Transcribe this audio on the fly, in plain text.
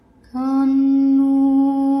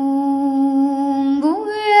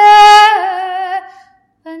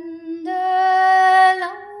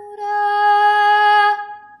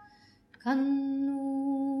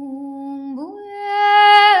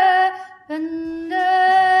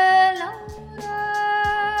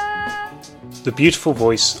the beautiful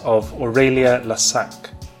voice of Aurélia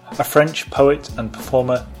Lassac, a French poet and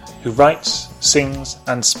performer who writes, sings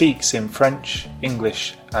and speaks in French,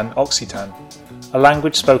 English and Occitan, a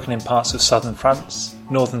language spoken in parts of southern France,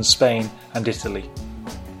 northern Spain and Italy.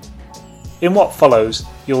 In what follows,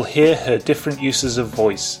 you'll hear her different uses of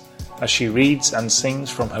voice as she reads and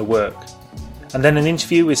sings from her work, and then an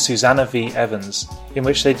interview with Susanna V. Evans in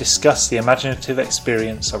which they discuss the imaginative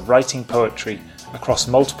experience of writing poetry across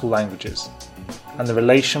multiple languages, and the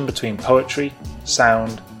relation between poetry,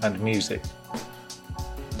 sound and music.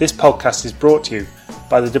 This podcast is brought to you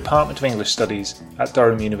by the Department of English Studies at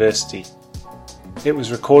Durham University. It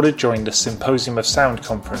was recorded during the Symposium of Sound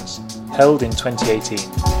conference held in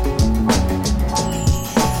 2018.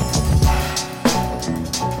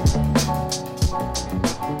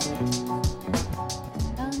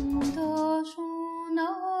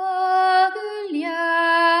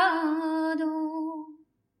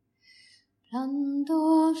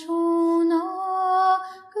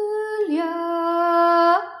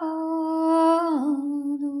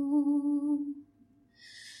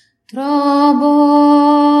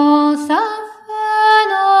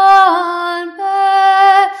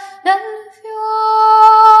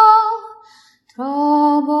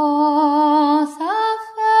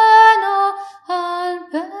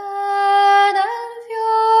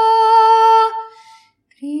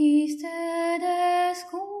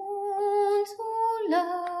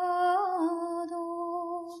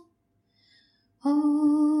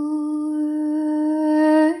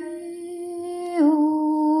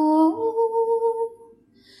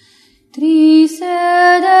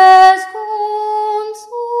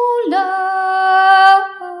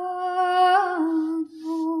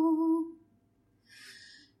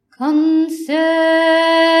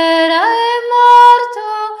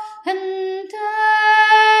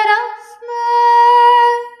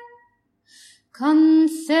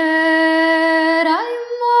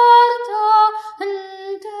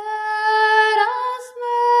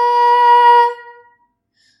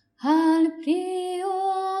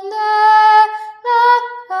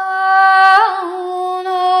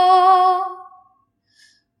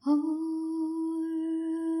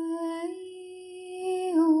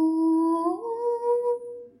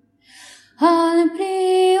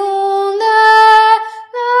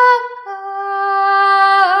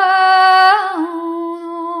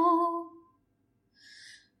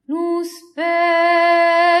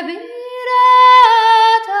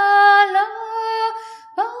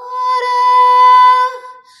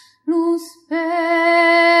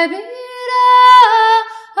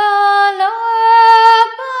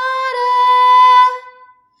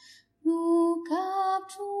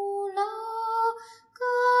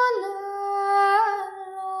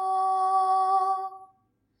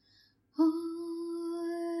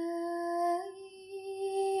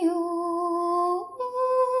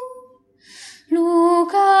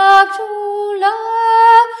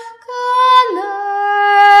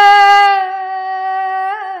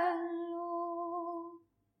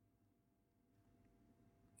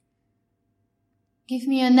 Give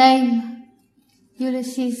me a name,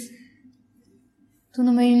 Ulysses. Dă-mi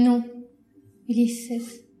un nume, Ulises.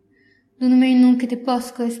 Dă-mi un nume que te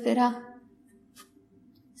posso esperar.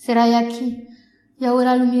 Serai aqui, e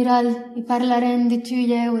ora lo miral, e parlarem de tu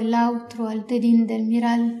e eu e l'altro al dedin del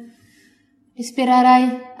miral.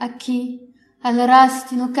 Esperarai aqui, al ras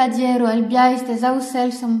no cadiero, al biais des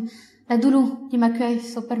aucels som la dulu di m'accueil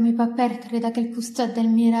per mi pas perdre d'aquel costat del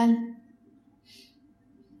miral.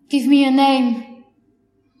 Give me a name,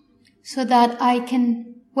 so that I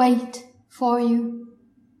can wait for you.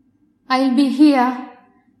 I'll be here,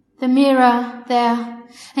 the mirror there,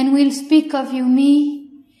 and we'll speak of you,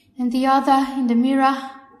 me, and the other in the mirror.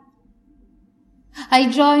 I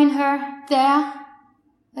join her there,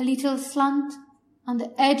 a little slant, on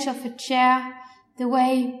the edge of a chair, the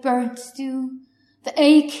way birds do. The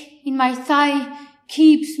ache in my thigh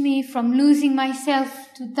keeps me from losing myself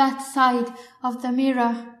to that side of the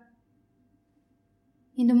mirror.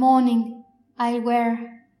 In the morning, I'll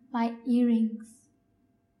wear my earrings.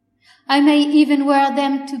 I may even wear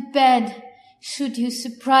them to bed, should you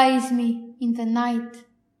surprise me in the night.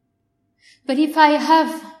 But if I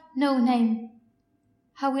have no name,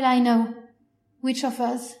 how will I know which of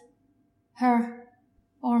us, her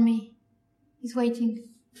or me, is waiting?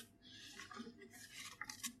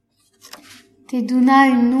 Te dona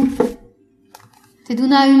un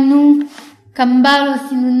nu,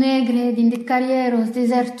 cambalos in negre din de carrieros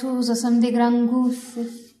desertusos am de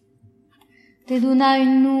granguses. Te dona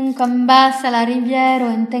un nu, cambassa la riviero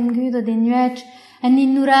entengudo de nuech, en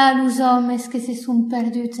innura los hommes que se sunt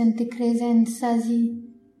perduts en te crescent sasi.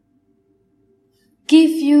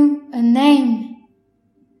 give you a name.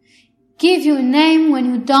 Give you a name when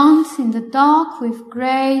you dance in the dark with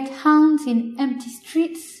great hounds in empty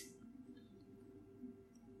streets.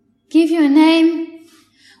 Give you a name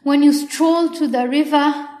when you stroll to the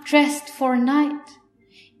river dressed for night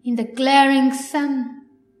in the glaring sun,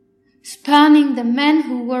 spurning the men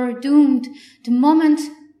who were doomed the moment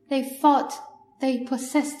they thought they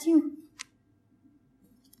possessed you.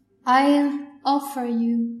 I'll offer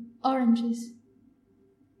you oranges,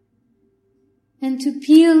 and to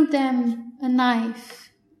peel them a knife,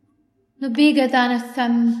 no bigger than a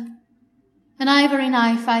thumb, an ivory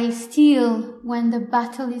knife I steal when the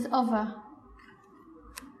battle is over.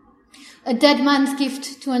 A dead man's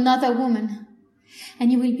gift to another woman,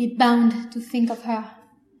 and you will be bound to think of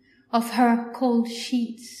her cold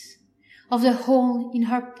sheets, of the hole in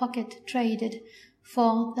her pocket traded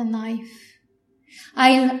for the knife.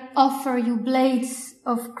 I'll offer you blades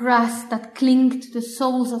of grass that cling to the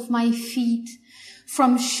soles of my feet,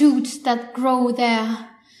 from shoots that grow there,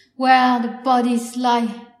 where the bodies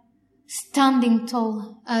lie, standing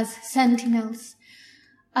tall as sentinels,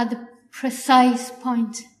 at the precise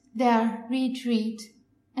point their retreat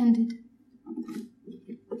ended.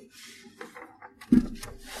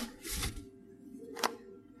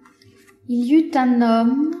 Il y eut un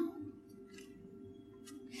homme,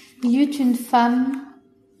 il y eut une femme,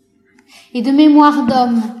 et de mémoire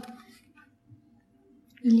d'homme,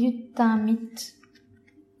 il y eut un mythe.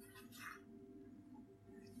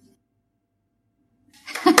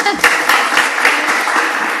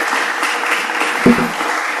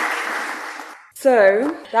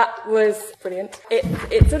 So that was brilliant. It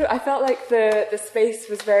sort of, I felt like the space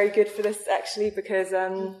was very good for this actually, because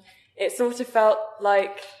it sort of felt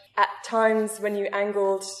like at times when you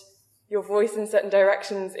angled your voice in certain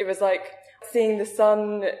directions, it was like seeing the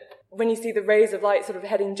sun, when you see the rays of light sort of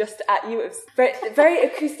heading just at you. It was very, very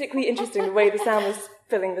acoustically interesting the way the sound was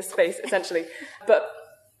filling the space essentially. But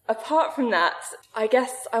apart from that, I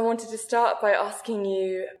guess I wanted to start by asking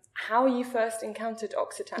you how you first encountered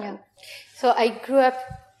Occitan. Yeah. So I grew up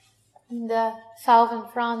in the southern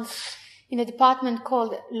France in a department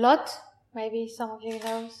called Lot, maybe some of you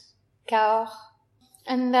know, Cahors.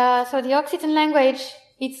 And so the Occitan language,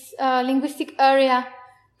 its linguistic area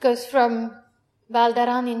goes from Val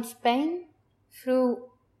d'Aran in Spain through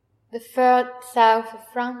the far south of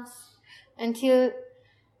France until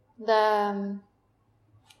the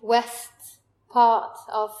west part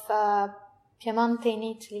of Piemonte in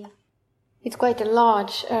Italy. It's quite a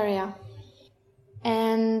large area.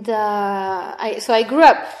 And so I grew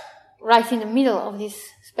up right in the middle of this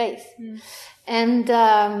space. And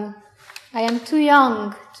I am too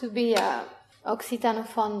young to be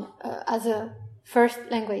Occitanophone as a first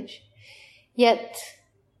language. Yet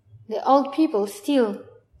the old people still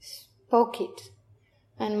spoke it.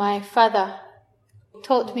 And my father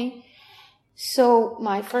taught me. So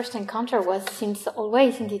my first encounter was since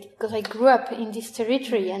always indeed, because I grew up in this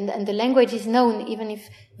territory and the language is known, even if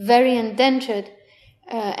very endangered.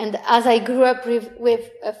 And as I grew up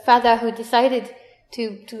with a father who decided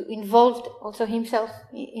to involve also himself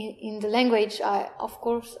in the language, of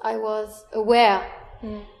course I was aware.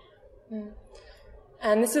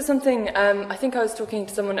 And this is something, I think I was talking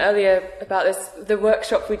to someone earlier about this, the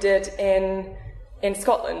workshop we did in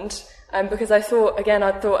Scotland, because I thought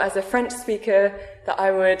as a French speaker that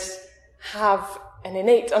I would have an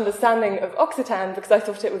innate understanding of Occitan, because I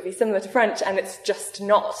thought it would be similar to French, and it's just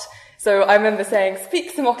not. So I remember saying, speak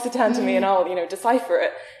some Occitan to me and I'll, decipher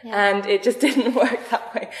it. Yeah. And it just didn't work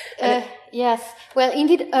that way. Yes. Well,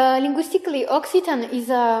 indeed, linguistically, Occitan is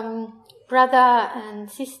brother and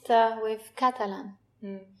sister with Catalan.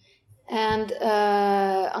 And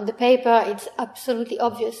on the paper, it's absolutely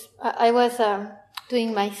obvious. I was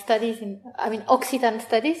doing my studies Occitan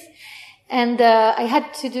studies, and I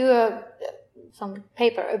had to do some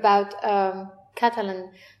paper about Catalan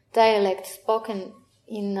dialect spoken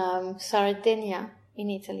in Sardinia in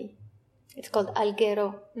Italy. It's called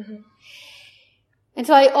Alghero. And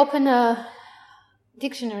so I opened a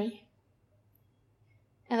dictionary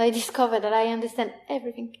and I discovered that I understand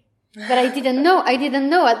everything. But I didn't know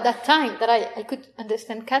at that time that I could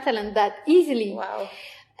understand Catalan that easily. Wow.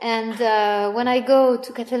 And when I go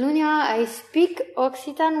to Catalonia, I speak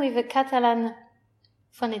Occitan with a Catalan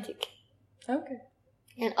phonetic. Okay.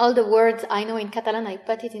 And all the words I know in Catalan, I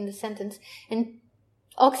put it in the sentence. And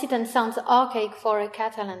Occitan sounds archaic for a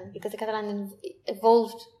Catalan, because the Catalan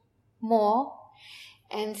evolved more.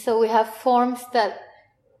 And so we have forms that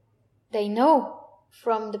they know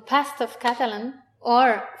from the past of Catalan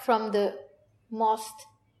or from the most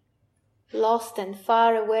lost and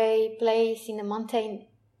far away place in a mountain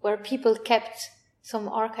where people kept some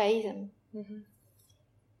archaism. Mm-hmm.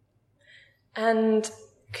 And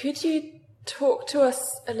could you talk to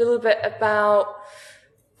us a little bit about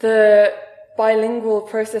the bilingual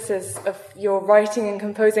processes of your writing and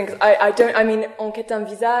composing? Because Enquête d'un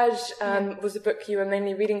visage was a book you were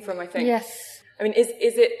mainly reading from, I think. Yes. I mean, is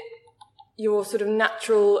it your sort of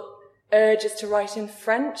natural urges to write in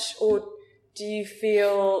French, or do you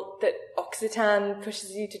feel that Occitan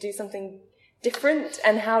pushes you to do something different?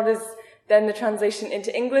 And how does then the translation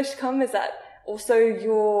into English come? Is that also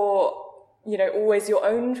always your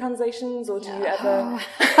own translations, or do you ever?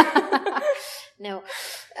 No.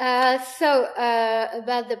 So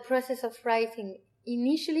about the process of writing,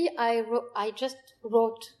 initially I just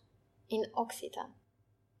wrote in Occitan,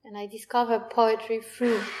 and I discovered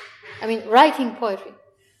writing poetry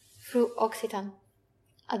through Occitan.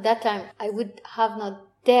 At that time, I would have not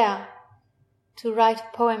dared to write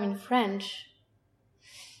a poem in French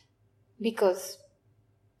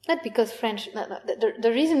not because French. No,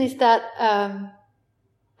 the reason is that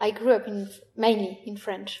I grew up mainly in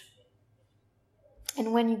French.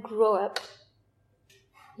 And when you grow up,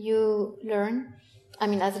 you learn,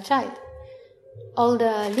 as a child, all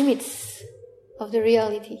the limits of the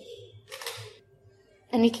reality.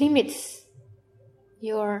 And it limits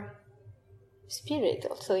your spirit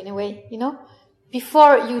also, in a way,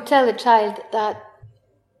 Before you tell a child that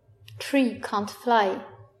tree can't fly,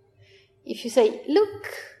 if you say,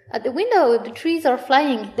 look at the window, the trees are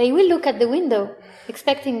flying, they will look at the window,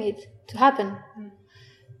 expecting it to happen.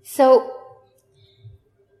 So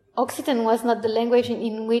Occitan was not the language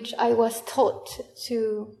in which I was taught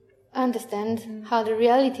to understand how the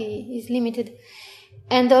reality is limited.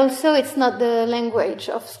 And also it's not the language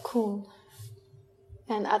of school.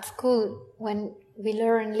 And at school, when we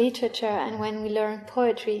learn literature and when we learn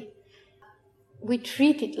poetry, we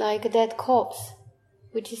treat it like a dead corpse,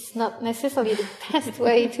 which is not necessarily the best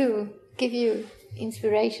way to give you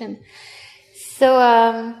inspiration. So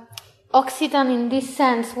Occitan in this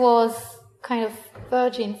sense was kind of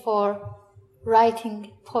virgin for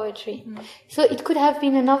writing poetry. So it could have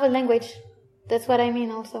been another language. That's what I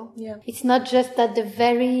mean also. Yeah. It's not just that the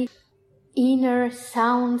very inner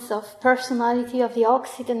sounds of personality of the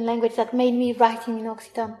Occitan language that made me writing in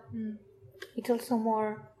Occitan. It's also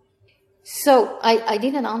more... So, I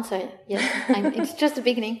didn't answer yet. It's just the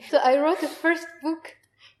beginning. So I wrote the first book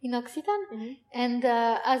in Occitan, and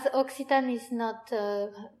as Occitan is not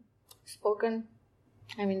spoken,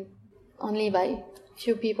 only by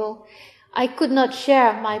few people, I could not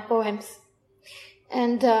share my poems.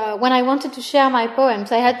 And when I wanted to share my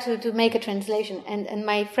poems, I had to make a translation. And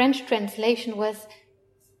my French translation was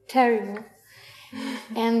terrible.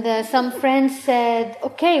 And some friends said,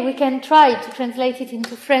 okay, we can try to translate it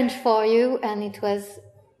into French for you. And it was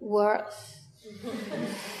worse.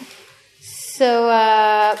 So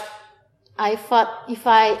I thought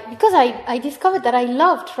because I discovered that I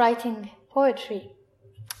loved writing poetry.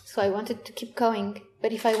 So I wanted to keep going.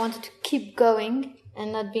 But if I wanted to keep going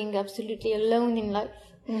and not being absolutely alone in life,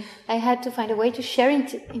 I had to find a way to share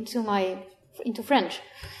it into French.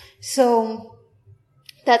 So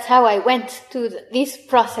that's how I went to this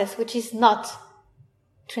process, which is not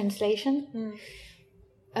translation.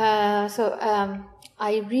 I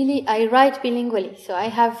write bilingually. So I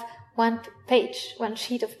have one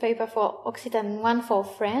sheet of paper for Occitan and one for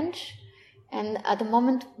French. And at the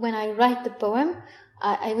moment when I write the poem,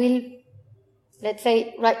 I will, let's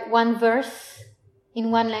say, write one verse in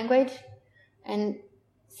one language and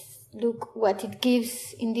look what it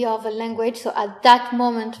gives in the other language. So at that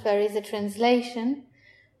moment there is a translation.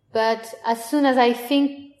 But as soon as I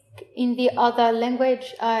think in the other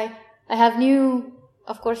language, I have new,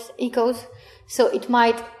 of course, echoes. So it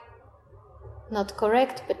might not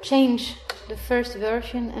correct, but change the first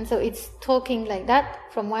version. And so it's talking like that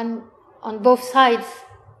on both sides.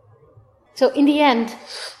 So in the end,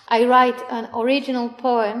 I write an original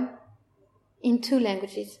poem in 2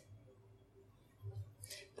 languages.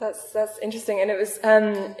 That's interesting. And it was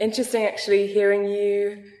interesting actually hearing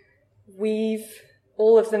you weave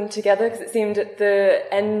all of them together, because it seemed at the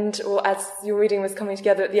end, or as your reading was coming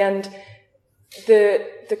together at the end,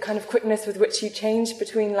 the kind of quickness with which you changed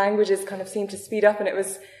between languages kind of seemed to speed up, and it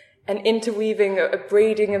was an interweaving, a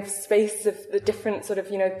braiding of space of the different sort of,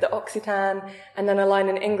 the Occitan, and then a line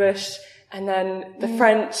in English, and then the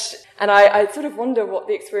French. And I sort of wonder what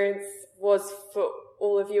the experience was for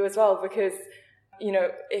all of you as well, because,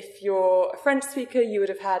 if you're a French speaker, you would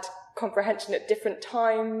have had comprehension at different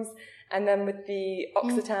times. And then with the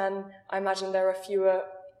Occitan, I imagine there are fewer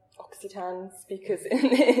Occitan speakers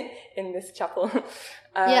in this chapel.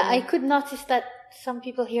 I could notice that some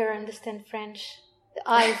people here understand French The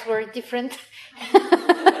eyes were different.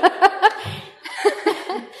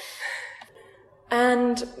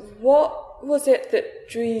 And what was it that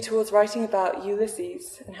drew you towards writing about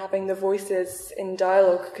Ulysses and having the voices in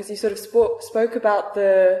dialogue? Because you sort of spoke about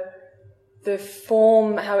the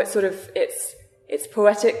form, how it's sort of it's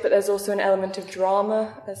poetic, but there's also an element of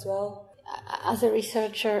drama as well. As a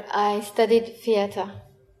researcher, I studied theatre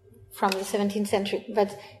from the 17th century,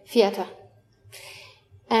 but theatre.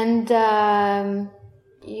 And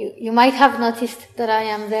you might have noticed that I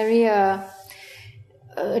am very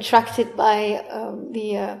attracted by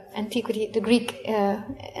the antiquity, the Greek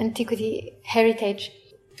antiquity heritage,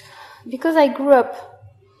 because I grew up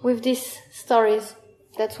with these stories.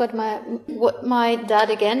 That's what my dad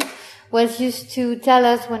again was used to tell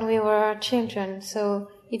us when we were children. So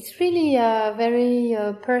it's really a very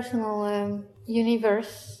personal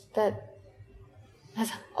universe that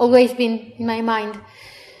has always been in my mind.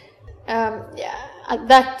 At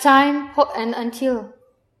that time and until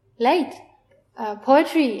late,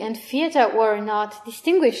 poetry and theatre were not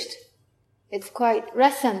distinguished. It's quite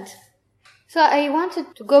recent. So I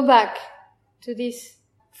wanted to go back to this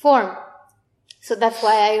form. So that's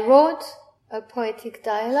why I wrote a poetic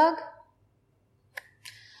dialogue.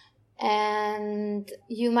 And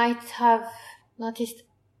you might have noticed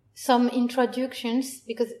some introductions,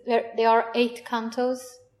 because there are 8 cantos,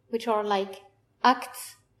 which are like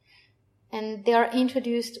acts, and they are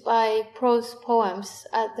introduced by prose poems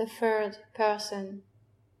at the third person.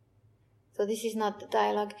 So this is not the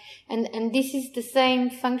dialogue. And this is the same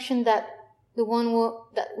function that the one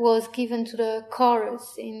that was given to the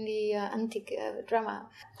chorus in the antique drama,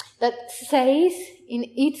 that says in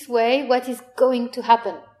its way what is going to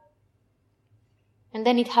happen. And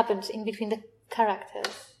then it happens in between the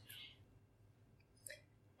characters.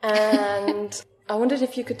 And I wondered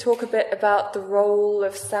if you could talk a bit about the role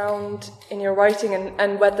of sound in your writing,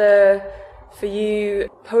 and whether for you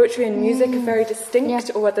poetry and music are very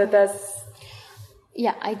distinct, or whether there's...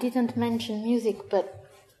 Yeah, I didn't mention music, but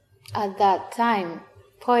at that time,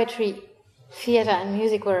 poetry, theatre and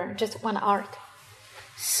music were just one art.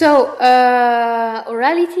 So,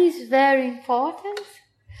 orality is very important.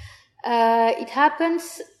 It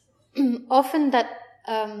happens often that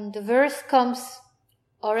the verse comes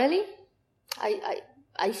orally.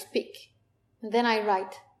 I speak, and then I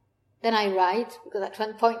write. Then I write, because at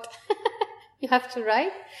one point you have to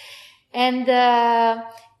write. And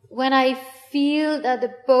when I feel that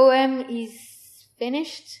the poem is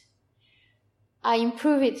finished, I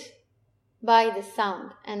improve it by the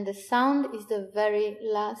sound. And the sound is the very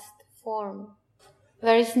last form.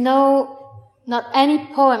 There is not any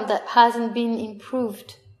poem that hasn't been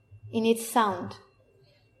improved in its sound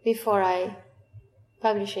before I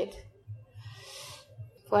publish it.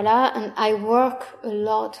 Voila, and I work a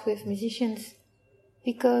lot with musicians,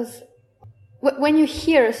 because when you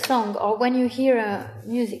hear a song or when you hear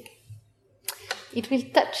music, it will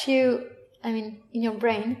touch you, in your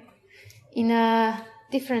brain, in a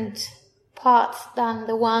different parts than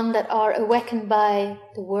the one that are awakened by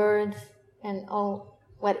the words and all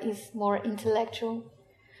what is more intellectual.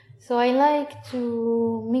 So I like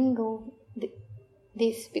to mingle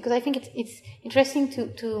this, because I think it's interesting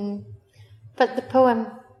to put the poem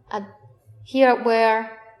at here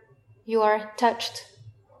where you are touched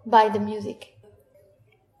by the music.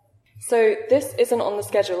 So this isn't on the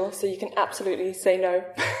schedule, so you can absolutely say no.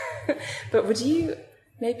 But would you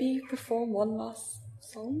maybe perform one last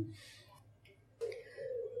song?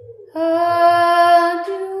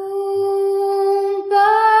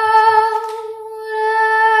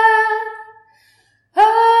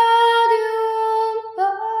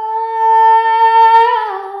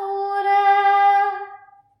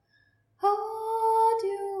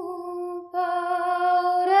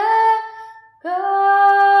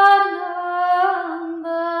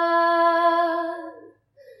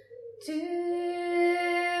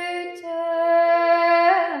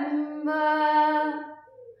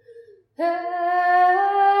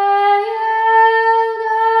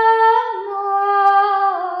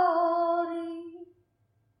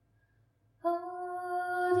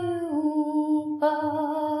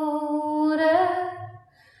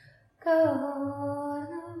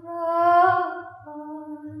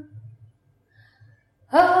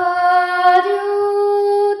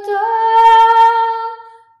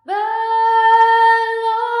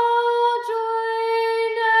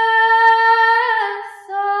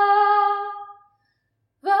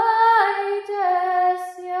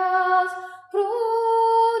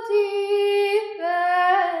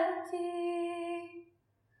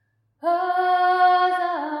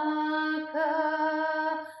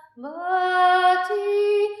 Mati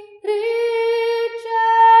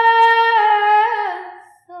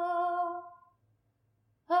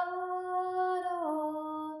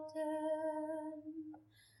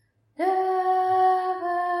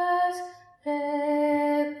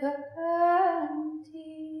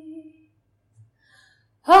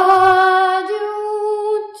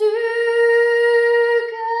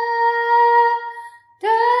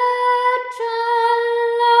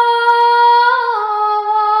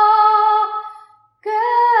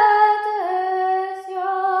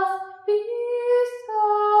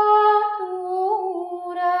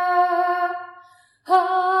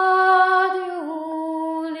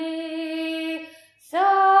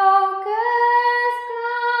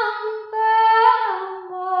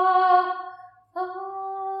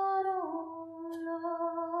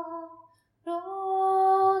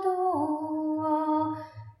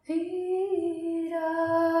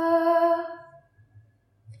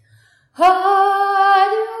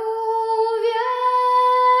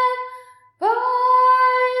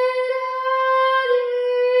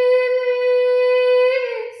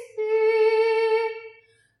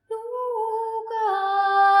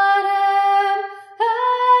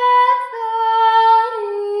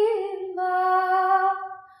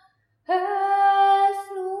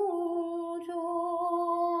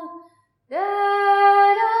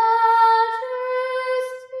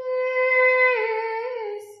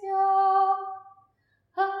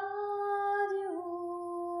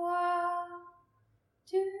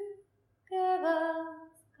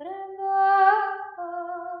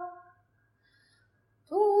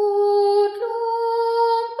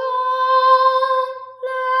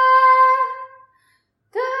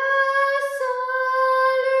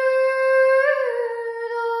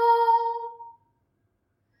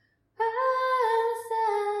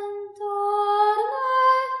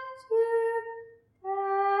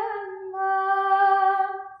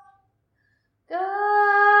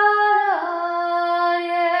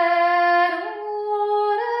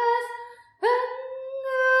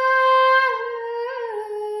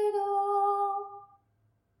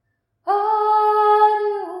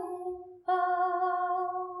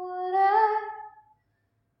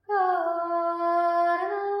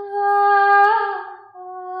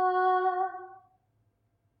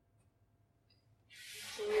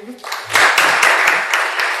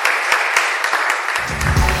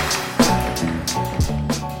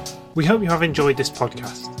We hope you have enjoyed this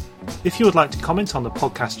podcast. If you would like to comment on the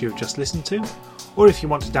podcast you have just listened to, or if you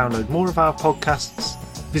want to download more of our podcasts,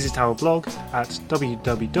 visit our blog at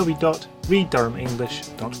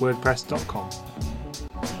www.readdurhamenglish.wordpress.com.